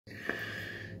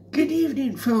Good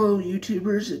evening, fellow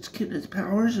YouTubers. It's Kenneth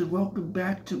Powers, and welcome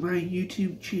back to my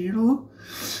YouTube channel.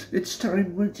 It's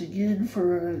time once again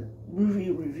for a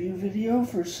movie review video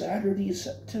for Saturday,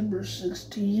 September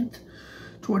 16th,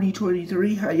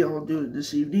 2023. How y'all doing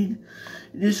this evening?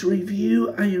 In this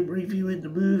review, I am reviewing the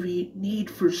movie Need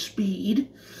for Speed,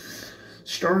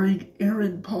 starring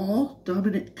Aaron Paul,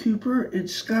 Dominic Cooper, and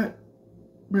Scott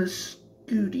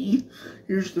Mescudi.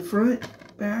 Here's the front,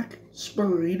 back,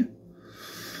 spine.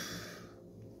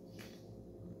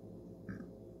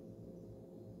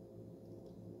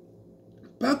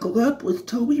 Buckle up with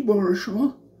Toby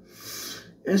Marshall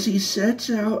as he sets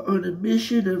out on a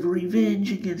mission of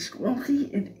revenge against wealthy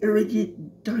and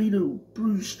arrogant Dino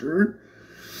Brewster,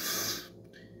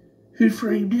 who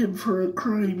framed him for a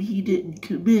crime he didn't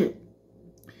commit.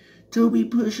 Toby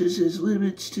pushes his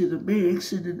limits to the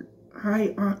max in a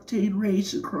high-octane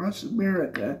race across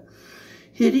America,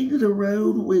 hitting the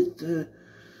road with the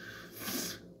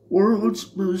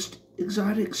world's most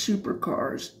exotic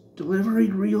supercars,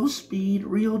 delivering real speed,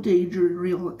 real danger, and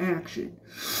real action.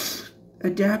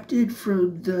 Adapted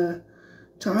from the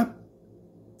top-selling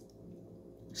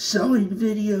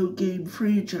video game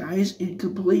franchise and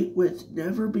complete with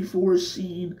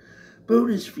never-before-seen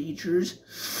bonus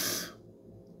features,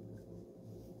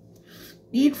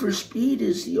 Need for Speed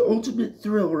is the ultimate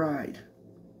thrill ride.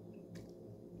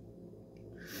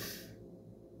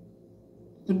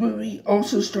 The movie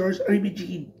also stars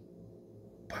Imogen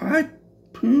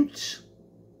Poots,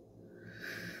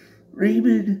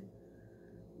 Raymond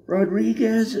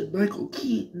Rodriguez, and Michael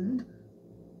Keaton.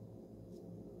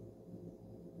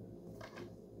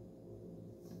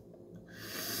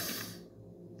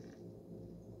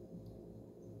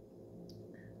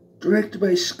 Directed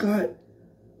by Scott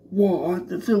Waugh,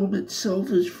 the film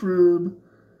itself is from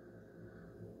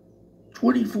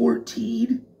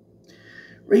 2014.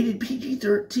 Rated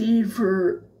PG-13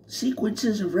 for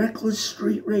sequences of reckless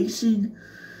street racing,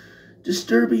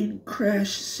 disturbing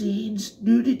crash scenes,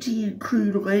 nudity, and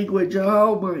crude language.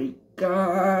 Oh my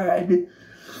God.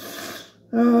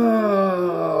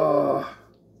 Oh.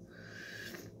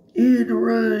 It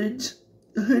runs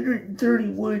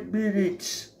 131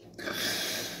 minutes.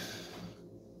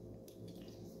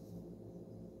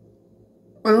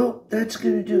 Well, that's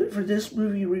going to do it for this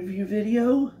movie review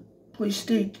video. Please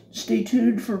stay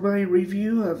tuned for my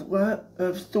review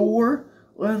of Thor: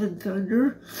 Love and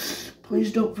Thunder.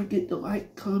 Please don't forget to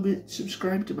like, comment,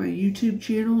 subscribe to my YouTube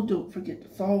channel. Don't forget to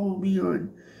follow me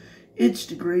on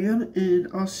Instagram, and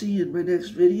I'll see you in my next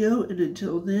video. And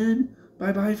until then,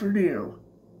 bye-bye for now.